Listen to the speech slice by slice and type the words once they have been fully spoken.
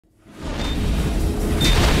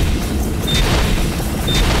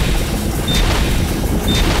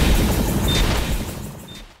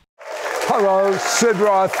Sid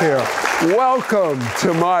Roth here. Welcome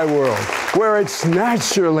to my world, where it's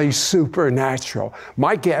naturally supernatural.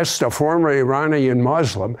 My guest, a former Iranian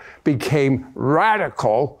Muslim, became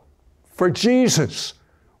radical for Jesus.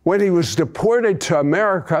 When he was deported to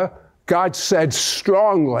America, God said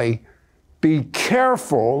strongly, be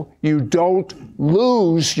careful you don't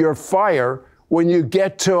lose your fire when you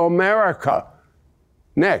get to America.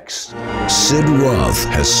 Next. Sid Roth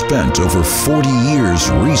has spent over 40 years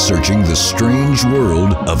researching the strange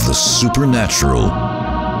world of the supernatural.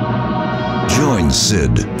 Join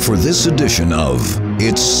Sid for this edition of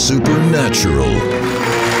It's Supernatural.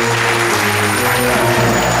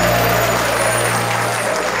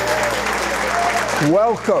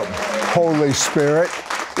 Welcome, Holy Spirit.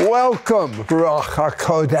 Welcome, Ruach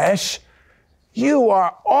HaKodesh. You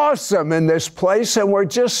are awesome in this place, and we're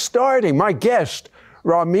just starting. My guest,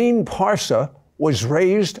 Ramin Parsa, was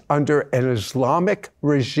raised under an Islamic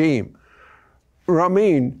regime.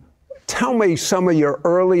 Ramin, tell me some of your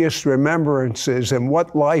earliest remembrances and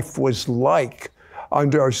what life was like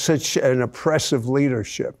under such an oppressive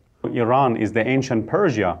leadership. Iran is the ancient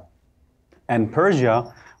Persia, and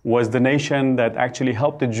Persia was the nation that actually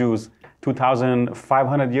helped the Jews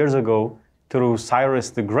 2,500 years ago through Cyrus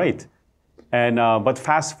the Great. And, but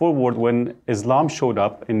fast forward, when Islam showed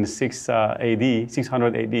up in 600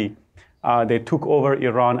 AD, they took over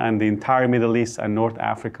Iran and the entire Middle East and North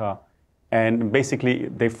Africa. And basically,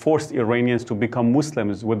 they forced Iranians to become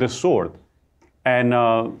Muslims with the sword. And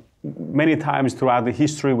many times throughout the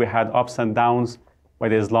history, we had ups and downs by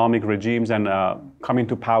the Islamic regimes and coming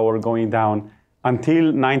to power, going down, until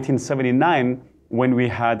 1979, when we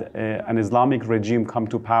had an Islamic regime come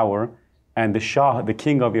to power. And the Shah, the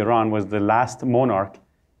king of Iran, was the last monarch,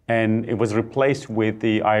 and it was replaced with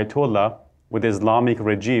the Ayatollah, with the Islamic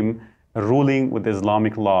regime, ruling with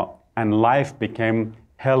Islamic law. And life became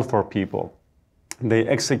hell for people. They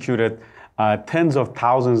executed tens of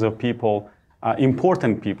thousands of people,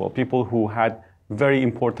 important people, people who had very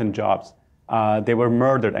important jobs. They were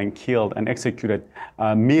murdered and killed and executed.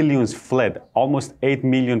 Millions fled. Almost 8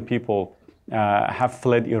 million people have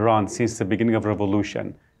fled Iran since the beginning of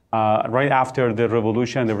revolution. Right after the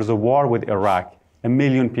revolution, there was a war with Iraq. 1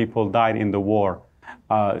 million people died in the war.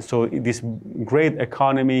 So this great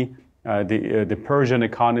economy, the Persian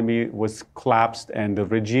economy was collapsed, and the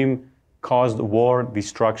regime caused war,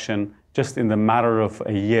 destruction. Just in the matter of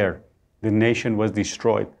a year, the nation was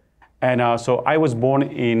destroyed. And so I was born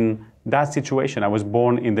in that situation. I was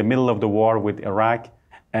born in the middle of the war with Iraq,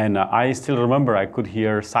 and I still remember I could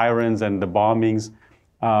hear sirens and the bombings.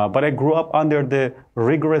 But I grew up under the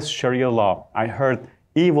rigorous Sharia law. I heard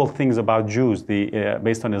evil things about Jews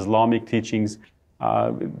based on Islamic teachings.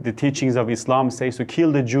 The teachings of Islam says to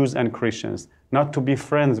kill the Jews and Christians, not to be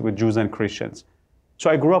friends with Jews and Christians. So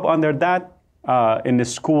I grew up under that. In the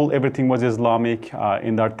school, everything was Islamic.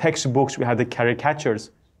 In our textbooks, we had the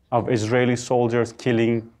caricatures of Israeli soldiers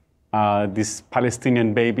killing these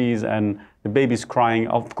Palestinian babies, and the babies crying,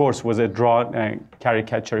 of course, was a drawn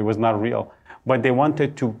caricature. It was not real. But they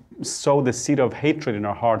wanted to sow the seed of hatred in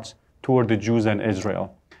our hearts toward the Jews and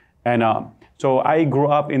Israel. And so I grew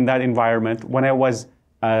up in that environment. When I was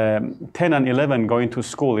 10 and 11 going to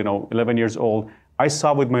school, 11 years old, I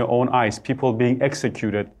saw with my own eyes people being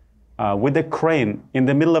executed with a crane in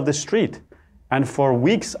the middle of the street. And for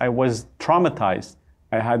weeks, I was traumatized.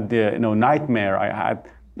 I had the nightmare.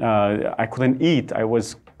 I couldn't eat. I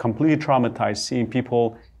was completely traumatized seeing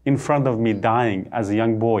people in front of me dying as a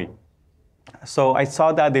young boy. So I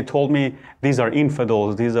saw that. They told me these are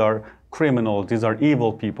infidels, these are criminals, these are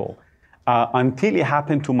evil people. Until it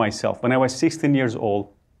happened to myself. When I was 16 years old,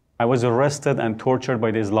 I was arrested and tortured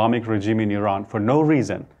by the Islamic regime in Iran for no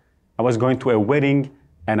reason. I was going to a wedding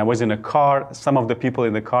and I was in a car. Some of the people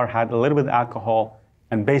in the car had a little bit of alcohol.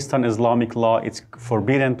 And based on Islamic law, it's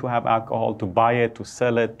forbidden to have alcohol, to buy it, to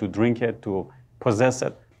sell it, to drink it, to possess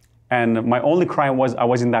it. And my only crime was I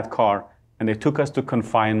was in that car, and they took us to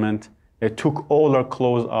confinement. They took all our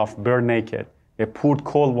clothes off, bare naked. They poured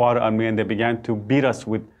cold water on me, and they began to beat us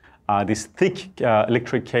with this thick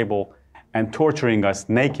electric cable and torturing us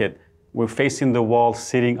naked. We're facing the wall,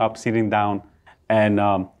 sitting up, sitting down. And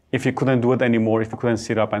if you couldn't do it anymore, if you couldn't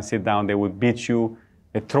sit up and sit down, they would beat you.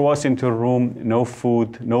 They throw us into a room, no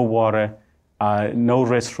food, no water, no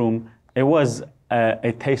restroom. It was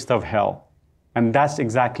a taste of hell. And that's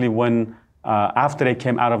exactly when, after I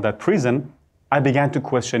came out of that prison, I began to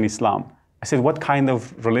question Islam. I said, what kind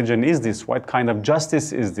of religion is this? What kind of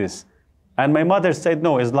justice is this? And my mother said,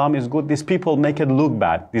 no, Islam is good. These people make it look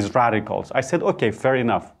bad, these radicals. I said, okay, fair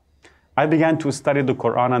enough. I began to study the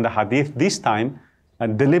Quran and the Hadith, this time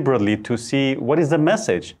deliberately, to see what is the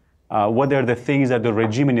message. whether the things that the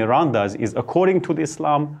regime in Iran does is according to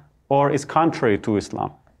Islam or is contrary to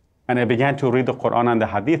Islam. And I began to read the Quran and the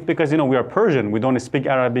Hadith because, we are Persian. We don't speak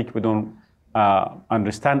Arabic. We don't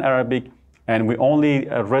understand Arabic. And we only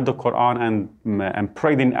read the Quran and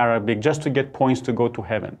prayed in Arabic just to get points to go to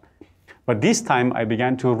heaven. But this time I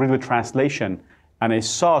began to read the translation, and I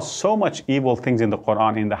saw so much evil things in the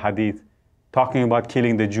Quran, in the Hadith, talking about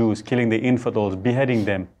killing the Jews, killing the infidels, beheading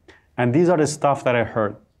them. And these are the stuff that I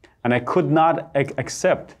heard. And I could not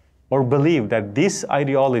accept or believe that this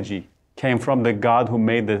ideology came from the God who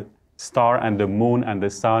made the star and the moon and the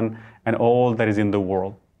sun and all that is in the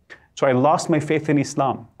world. So I lost my faith in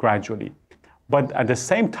Islam gradually. But at the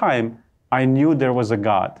same time, I knew there was a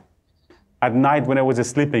God. At night when I was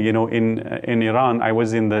sleeping, in Iran, I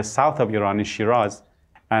was in the south of Iran, in Shiraz,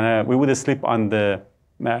 and we would sleep in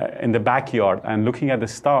the backyard and looking at the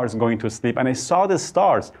stars going to sleep. And I saw the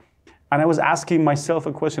stars, and I was asking myself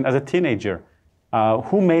a question as a teenager,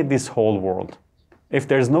 who made this whole world? If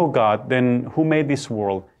there's no God, then who made this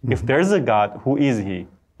world? Mm-hmm. If there's a God, who is he?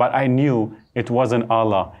 But I knew it wasn't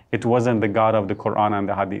Allah. It wasn't the God of the Quran and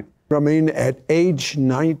the Hadith. Ramin, at age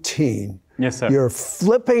 19, yes, sir. You're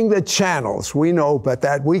flipping the channels. We know, but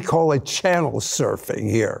that we call it channel surfing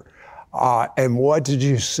here. And what did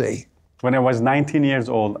you see? When I was 19 years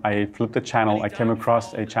old, I flipped the channel. I came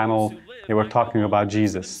across a channel. They were talking about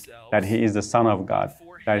Jesus, that he is the Son of God,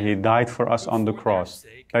 that he died for us on the cross,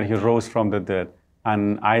 that he rose from the dead.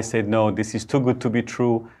 And I said, no, this is too good to be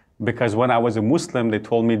true, because when I was a Muslim, they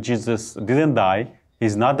told me Jesus didn't die.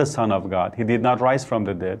 He's not the Son of God. He did not rise from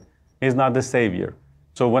the dead. He's not the Savior.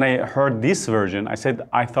 So when I heard this version, I said,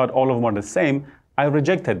 I thought all of them are the same. I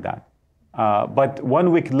rejected that. But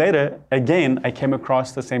 1 week later, again, I came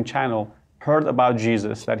across the same channel, heard about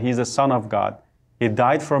Jesus, that he's the Son of God. He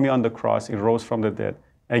died for me on the cross. He rose from the dead.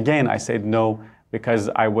 Again, I said no, because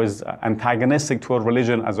I was antagonistic to a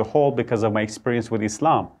religion as a whole because of my experience with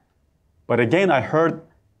Islam. But again, I heard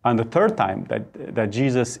on the third time that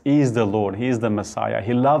Jesus is the Lord. He is the Messiah.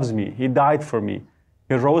 He loves me. He died for me.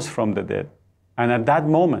 He rose from the dead. And at that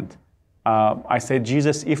moment, I said,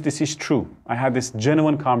 Jesus, if this is true, I had this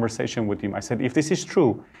genuine conversation with him. I said, if this is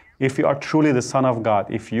true, if you are truly the Son of God,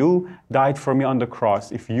 if you died for me on the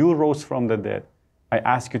cross, if you rose from the dead, I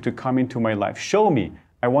ask you to come into my life. Show me.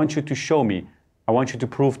 I want you to show me. I want you to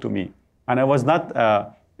prove to me. And I was not,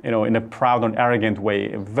 in a proud and arrogant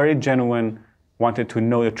way, very genuine, wanted to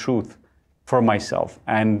know the truth for myself.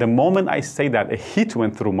 And the moment I say that, a heat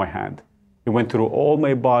went through my hand. It went through all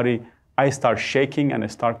my body. I start shaking and I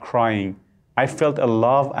start crying. I felt a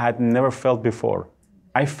love I had never felt before.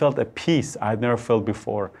 I felt a peace I had never felt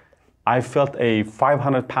before. I felt a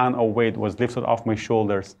 500-pound of weight was lifted off my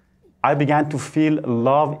shoulders. I began to feel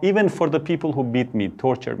love even for the people who beat me,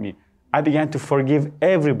 tortured me. I began to forgive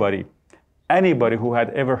everybody, anybody who had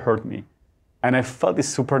ever hurt me. And I felt this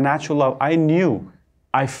supernatural love.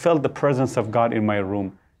 I felt the presence of God in my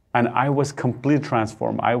room. And I was completely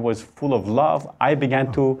transformed. I was full of love. I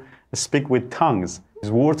began to speak with tongues,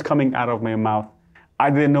 words coming out of my mouth. I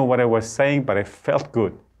didn't know what I was saying, but I felt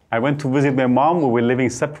good. I went to visit my mom. We were living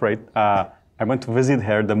separate. I went to visit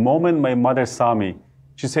her. The moment my mother saw me,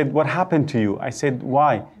 she said, what happened to you? I said,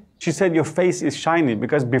 why? She said, your face is shiny,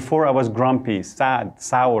 because before I was grumpy, sad,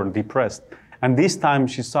 sour, depressed. And this time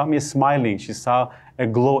she saw me smiling. She saw a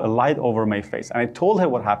glow, a light over my face. And I told her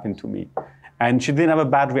what happened to me. And she didn't have a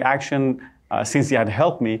bad reaction since he had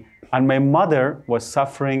helped me. And my mother was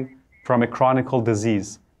suffering from a chronic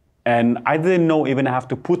disease. And I didn't know even I have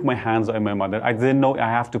to put my hands on my mother. I didn't know I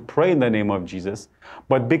have to pray in the name of Jesus.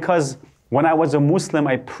 But because when I was a Muslim,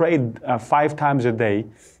 I prayed 5 times a day.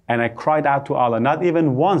 And I cried out to Allah. Not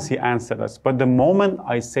even once he answered us. But the moment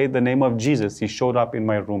I said the name of Jesus, he showed up in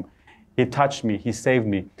my room. He touched me. He saved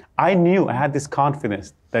me. I knew, I had this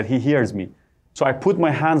confidence that he hears me. So I put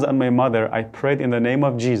my hands on my mother. I prayed in the name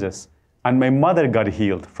of Jesus. And my mother got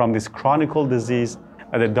healed from this chronic disease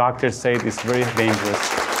that the doctors said is very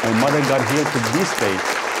dangerous. My mother got healed to this day.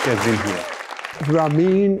 She has been healed.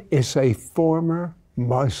 Ramin is a former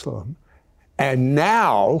Muslim. And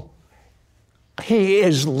now he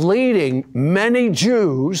is leading many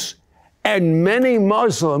Jews and many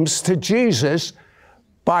Muslims to Jesus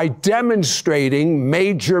by demonstrating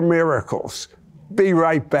major miracles. Be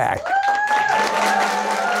right back.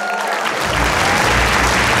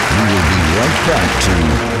 We will be right back to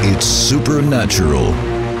It's Supernatural.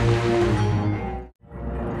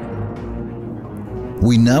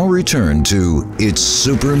 We now return to It's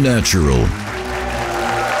Supernatural.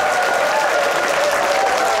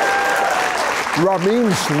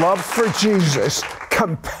 Ramin's love for Jesus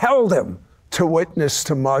compelled him to witness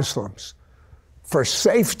to Muslims for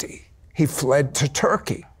safety he fled to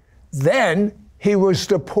Turkey. Then he was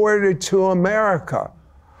deported to America.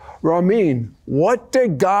 Ramin, what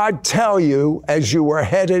did God tell you as you were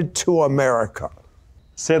headed to America?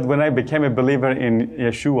 Said when I became a believer in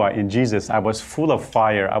Yeshua, in Jesus, I was full of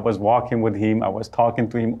fire. I was walking with him. I was talking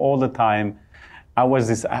to him all the time. I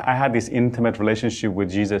had this intimate relationship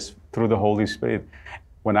with Jesus through the Holy Spirit.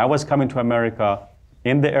 When I was coming to America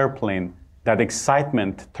in the airplane, that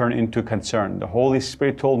excitement turned into concern. The Holy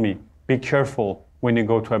Spirit told me, be careful when you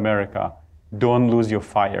go to America. Don't lose your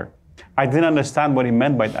fire. I didn't understand what he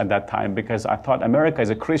meant by at that time, because I thought America is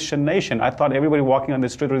a Christian nation. I thought everybody walking on the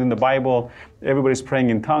street reading the Bible, everybody's praying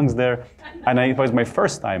in tongues there. And it was my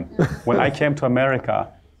first time. When I came to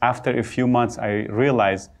America, after a few months, I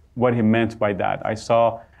realized what he meant by that. I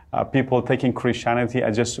saw people taking Christianity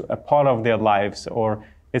as just a part of their lives, or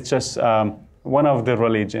it's just one of the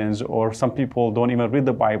religions, or some people don't even read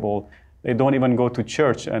the Bible. They don't even go to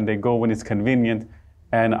church, and they go when it's convenient.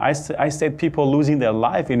 And I said people losing their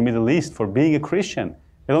life in the Middle East for being a Christian.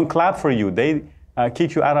 They don't clap for you. They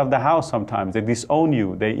kick you out of the house sometimes. They disown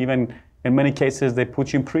you. They even, in many cases, they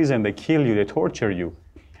put you in prison. They kill you. They torture you.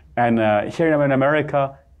 And here I'm in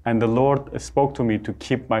America, and the Lord spoke to me to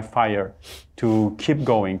keep my fire, to keep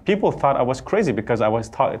going. People thought I was crazy because I was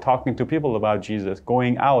talking to people about Jesus,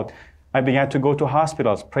 going out. I began to go to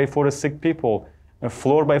hospitals, pray for the sick people,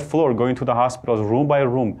 floor by floor, going to the hospitals, room by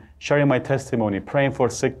room, sharing my testimony, praying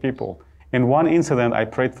for sick people. In one incident, I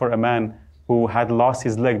prayed for a man who had lost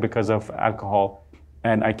his leg because of alcohol.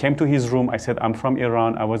 And I came to his room. I said, I'm from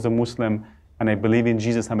Iran. I was a Muslim, and I believe in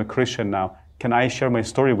Jesus. I'm a Christian now. Can I share my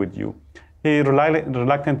story with you? He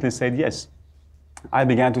reluctantly said yes. I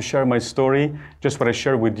began to share my story, just what I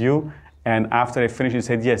shared with you. And after I finished, he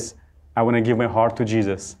said, yes, I want to give my heart to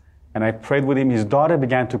Jesus. And I prayed with him. His daughter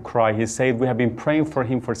began to cry. He said, we have been praying for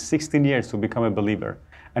him for 16 years to become a believer.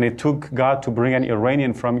 And it took God to bring an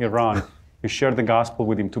Iranian from Iran to share the gospel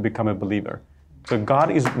with him to become a believer. So God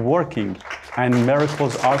is working, and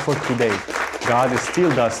miracles are for today. God still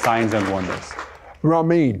does signs and wonders.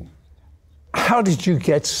 Ramin, how did you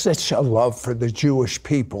get such a love for the Jewish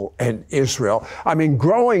people in Israel? I mean,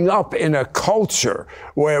 growing up in a culture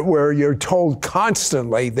where you're told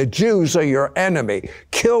constantly the Jews are your enemy,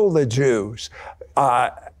 kill the Jews,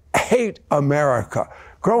 hate America.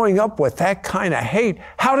 Growing up with that kind of hate,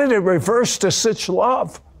 how did it reverse to such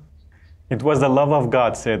love? It was the love of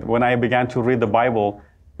God, Sid. When I began to read the Bible,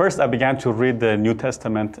 first I began to read the New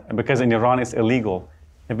Testament, because in Iran it's illegal.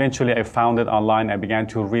 Eventually I found it online, I began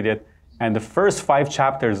to read it. And the first 5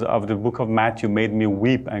 chapters of the book of Matthew made me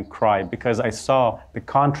weep and cry, because I saw the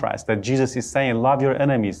contrast that Jesus is saying, love your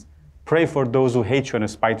enemies, pray for those who hate you and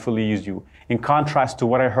spitefully use you. In contrast to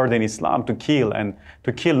what I heard in Islam, to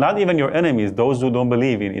kill not even your enemies, those who don't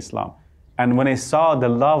believe in Islam. And when I saw the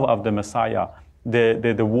love of the Messiah,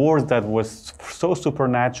 the words that was so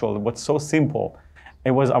supernatural, was so simple,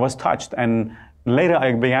 I was touched. And later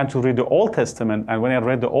I began to read the Old Testament, and when I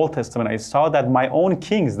read the Old Testament, I saw that my own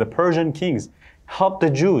kings, the Persian kings, helped the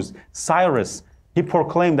Jews. Cyrus, he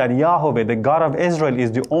proclaimed that Yahweh, the God of Israel,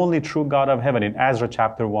 is the only true God of heaven in Ezra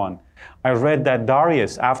chapter 1. I read that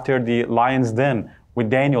Darius, after the lion's den with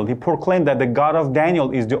Daniel, he proclaimed that the God of Daniel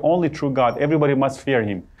is the only true God. Everybody must fear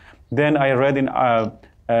him. Then I read in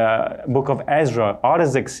book of Ezra,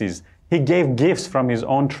 Artaxerxes, he gave gifts from his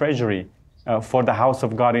own treasury for the house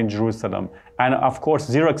of God in Jerusalem. And of course,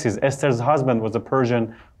 Xerxes, Esther's husband, was a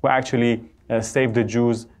Persian who actually saved the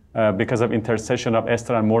Jews because of intercession of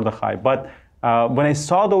Esther and Mordecai. But when I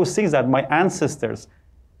saw those things, that my ancestors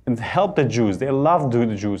helped the Jews, they loved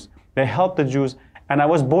the Jews, they helped the Jews, and I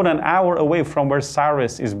was born an hour away from where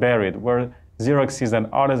Cyrus is buried, where Xerxes and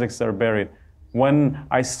Artaxerxes are buried. When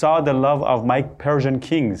I saw the love of my Persian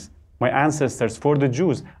kings, my ancestors, for the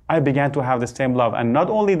Jews, I began to have the same love. And not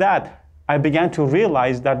only that, I began to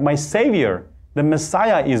realize that my Savior, the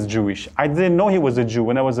Messiah, is Jewish. I didn't know he was a Jew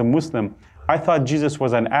when I was a Muslim. I thought Jesus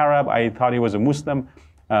was an Arab. I thought he was a Muslim.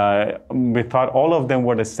 We thought all of them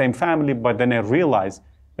were the same family, but then I realized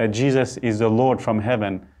that Jesus is the Lord from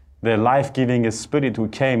heaven, the life-giving Spirit who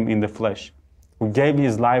came in the flesh, who gave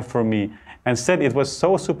his life for me, and said it was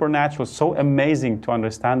so supernatural, so amazing to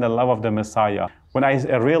understand the love of the Messiah. When I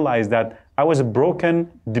realized that I was a broken,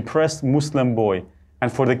 depressed Muslim boy,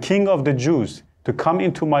 and for the King of the Jews to come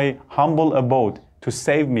into my humble abode to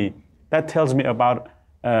save me, that tells me about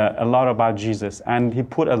a lot about Jesus. And he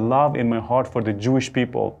put a love in my heart for the Jewish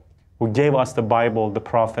people, who gave us the Bible, the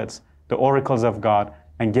prophets, the oracles of God,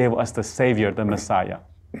 and gave us the Savior, the Messiah.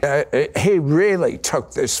 He really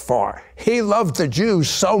took this far. He loved the Jews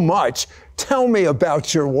so much. Tell me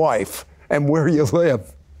about your wife and where you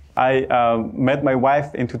live. I met my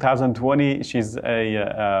wife in 2020. She's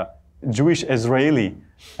a Jewish Israeli.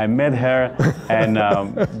 I met her, and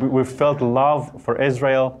we felt love for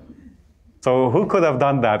Israel. So who could have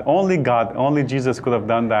done that? Only God, only Jesus could have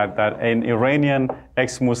done that, that an Iranian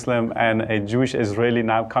ex-Muslim and a Jewish Israeli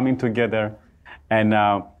now coming together. And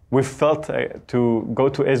we felt to go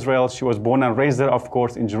to Israel. She was born and raised there, of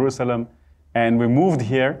course, in Jerusalem. And we moved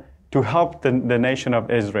here to help the nation of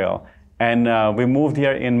Israel. And we moved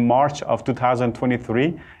here in March of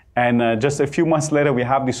 2023. And just a few months later, we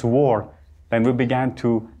have this war. And we began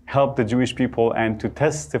to help the Jewish people and to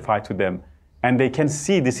testify to them. And they can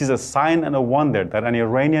see this is a sign and a wonder that an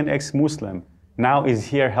Iranian ex-Muslim now is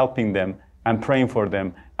here helping them and praying for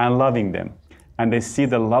them and loving them. And they see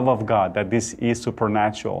the love of God, that this is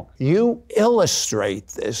supernatural. You illustrate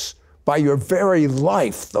this by your very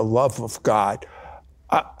life, the love of God.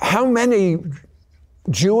 How many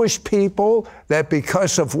Jewish people that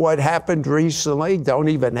because of what happened recently don't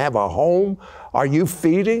even have a home are you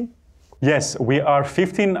feeding? Yes, we are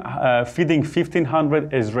feeding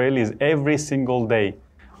 1,500 Israelis every single day.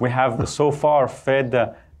 We have so far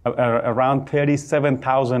fed around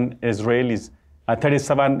 37,000 Israelis,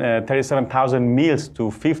 37,000 meals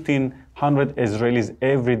to 1,500 Israelis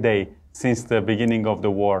every day since the beginning of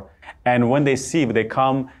the war. And when they see, they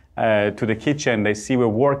come to the kitchen, they see we're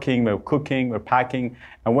working, we're cooking, we're packing.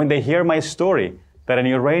 And when they hear my story, that an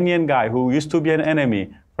Iranian guy who used to be an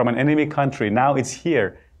enemy from an enemy country, now it's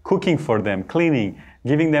here, cooking for them, cleaning,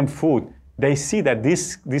 giving them food, they see that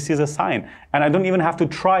this is a sign. And I don't even have to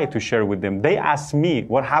try to share with them. They ask me,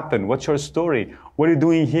 what happened? What's your story? What are you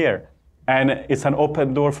doing here? And it's an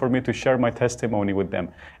open door for me to share my testimony with them.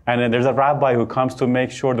 And then there's a rabbi who comes to make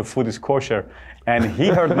sure the food is kosher. And he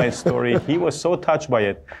heard my story. He was so touched by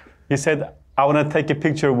it. He said, I want to take a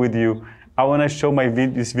picture with you. I want to show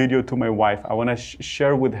this video to my wife. I want to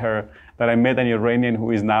share with her that I met an Iranian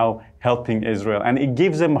who is now helping Israel. And it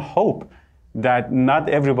gives them hope that not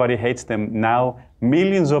everybody hates them. Now,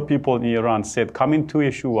 millions of people in Iran said, coming to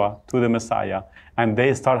Yeshua, to the Messiah, and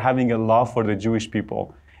they start having a love for the Jewish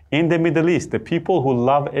people. In the Middle East, the people who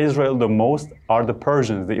love Israel the most are the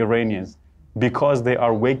Persians, the Iranians, because they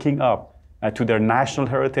are waking up to their national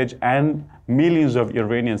heritage, and millions of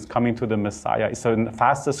Iranians coming to the Messiah. It's the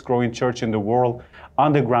fastest growing church in the world.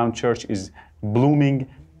 Underground church is blooming.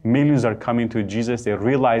 Millions are coming to Jesus. They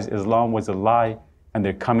realize Islam was a lie, and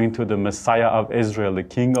they're coming to the Messiah of Israel, the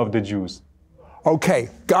King of the Jews. Okay,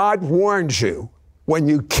 God warns you when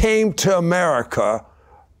you came to America,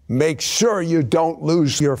 make sure you don't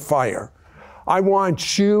lose your fire. I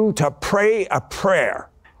want you to pray a prayer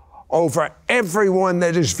over everyone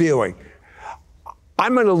that is viewing.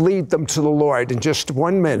 I'm going to lead them to the Lord in just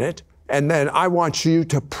 1 minute, and then I want you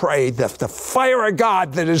to pray that the fire of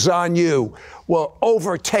God that is on you will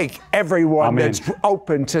overtake everyone Amen. That's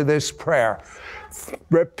open to this prayer.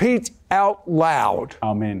 Repeat out loud.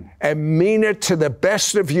 Amen. And mean it to the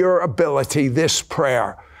best of your ability, this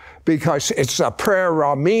prayer, because it's a prayer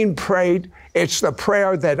Ramin prayed. It's the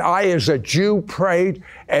prayer that I as a Jew prayed,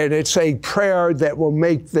 and it's a prayer that will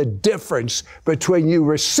make the difference between you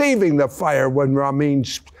receiving the fire when Ramin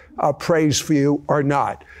prays for you or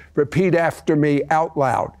not. Repeat after me out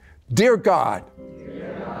loud. Dear God,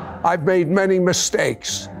 I've made many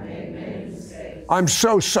mistakes. I'm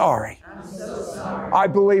so sorry. I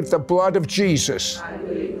believe the blood of Jesus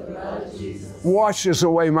washes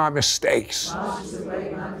away my mistakes.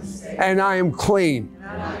 And I am clean.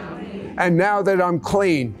 And now that I'm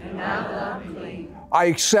clean, I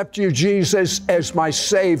accept you, Jesus, as my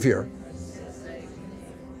Savior.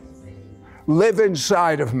 Live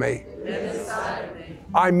inside of me.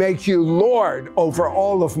 I make you Lord over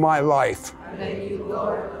all of my life.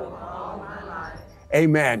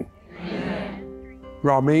 Amen.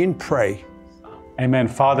 Ramin, pray. Amen.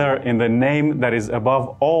 Father, in the name that is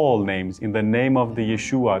above all names, in the name of the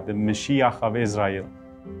Yeshua, the Mashiach of Israel,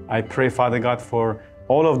 I pray, Father God, for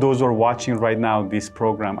all of those who are watching right now this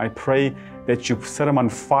program. I pray that you set them on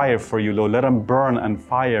fire for you, Lord. Let them burn on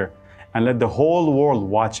fire and let the whole world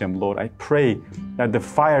watch them, Lord. I pray that the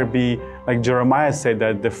fire be, like Jeremiah said,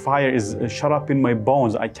 that the fire is shut up in my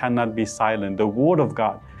bones. I cannot be silent. The word of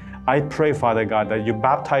God. I pray, Father God, that you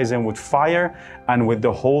baptize them with fire and with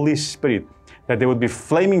the Holy Spirit, that they would be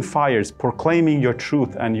flaming fires, proclaiming your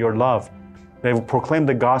truth and your love. They would proclaim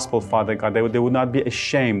the gospel, Father God. They would not be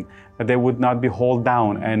ashamed, that they would not be held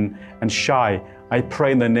down and shy. I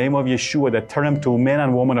pray in the name of Yeshua that turn them to men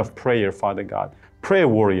and women of prayer, Father God. Prayer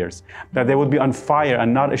warriors, that they would be on fire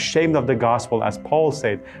and not ashamed of the gospel. As Paul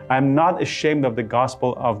said, I am not ashamed of the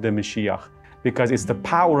gospel of the Mashiach, because it's the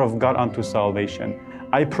power of God unto salvation.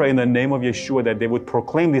 I pray in the name of Yeshua that they would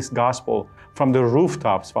proclaim this gospel from the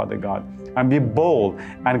rooftops, Father God, and be bold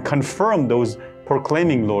and confirm those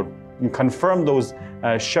proclaiming, Lord, and confirm those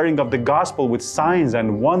sharing of the gospel with signs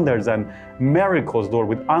and wonders and miracles, Lord,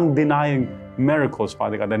 with undenying miracles,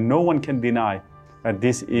 Father God, that no one can deny that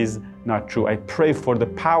this is not true. I pray for the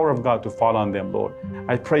power of God to fall on them, Lord.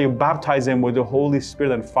 I pray you baptize them with the Holy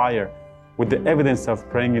Spirit and fire, with the evidence of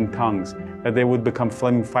praying in tongues, that they would become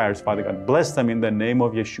flaming fires, Father God. Bless them in the name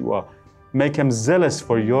of Yeshua. Make them zealous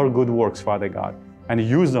for your good works, Father God, and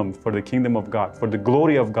use them for the kingdom of God, for the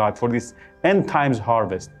glory of God, for this end times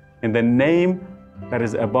harvest. In the name that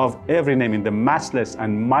is above every name, in the matchless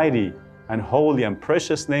and mighty and holy and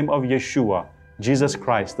precious name of Yeshua, Jesus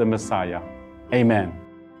Christ, the Messiah. Amen.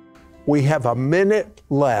 We have a minute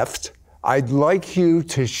left. I'd like you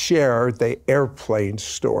to share the airplane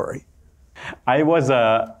story. I was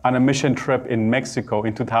on a mission trip in Mexico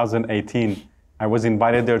in 2018. I was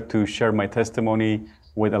invited there to share my testimony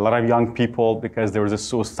with a lot of young people because there was a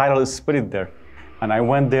suicidal spirit there. And I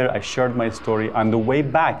went there, I shared my story. On the way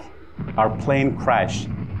back, our plane crashed.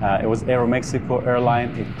 It was Aeromexico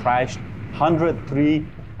airline. It crashed, 103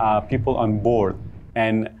 people on board.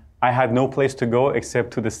 And I had no place to go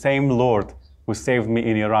except to the same Lord who saved me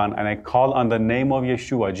in Iran. And I called on the name of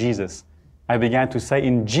Yeshua, Jesus. I began to say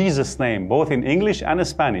in Jesus' name, both in English and in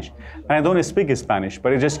Spanish. And I don't speak Spanish,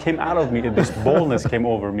 but it just came out of me. This boldness came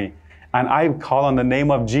over me. And I called on the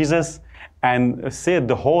name of Jesus and said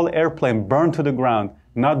the whole airplane burned to the ground.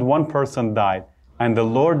 Not one person died. And the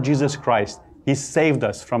Lord Jesus Christ, He saved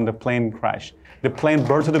us from the plane crash. The plane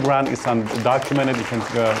burned to the ground. It's documented. You can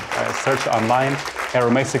search online,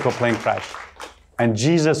 Aeromexico plane crash. And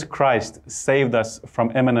Jesus Christ saved us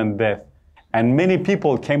from imminent death. And many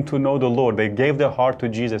people came to know the Lord. They gave their heart to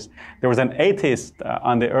Jesus. There was an atheist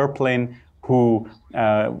on the airplane who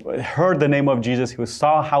heard the name of Jesus, who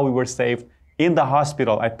saw how we were saved. In the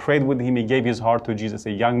hospital, I prayed with him. He gave his heart to Jesus,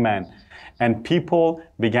 a young man. And people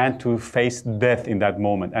began to face death in that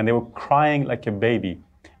moment. And they were crying like a baby.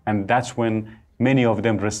 And that's when many of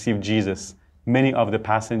them received Jesus. Many of the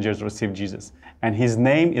passengers received Jesus. And His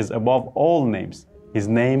name is above all names. His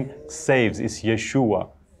name saves. It's Yeshua.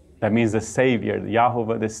 That means the Savior,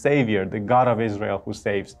 Yahovah, the Savior, the God of Israel who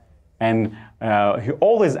saves. And He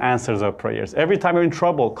always answers our prayers. Every time you're in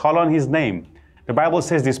trouble, call on His name. The Bible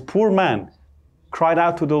says this poor man cried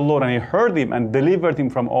out to the Lord, and He heard him and delivered him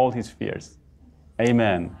from all his fears.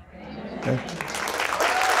 Amen. Okay.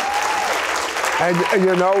 And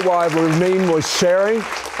you know, while Ramin was sharing,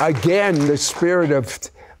 again, the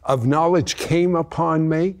spirit of knowledge came upon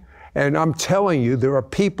me. And I'm telling you, there are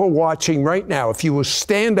people watching right now. If you will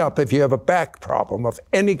stand up, if you have a back problem of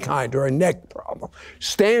any kind or a neck problem,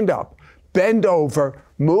 stand up, bend over,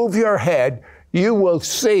 move your head, you will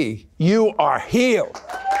see you are healed.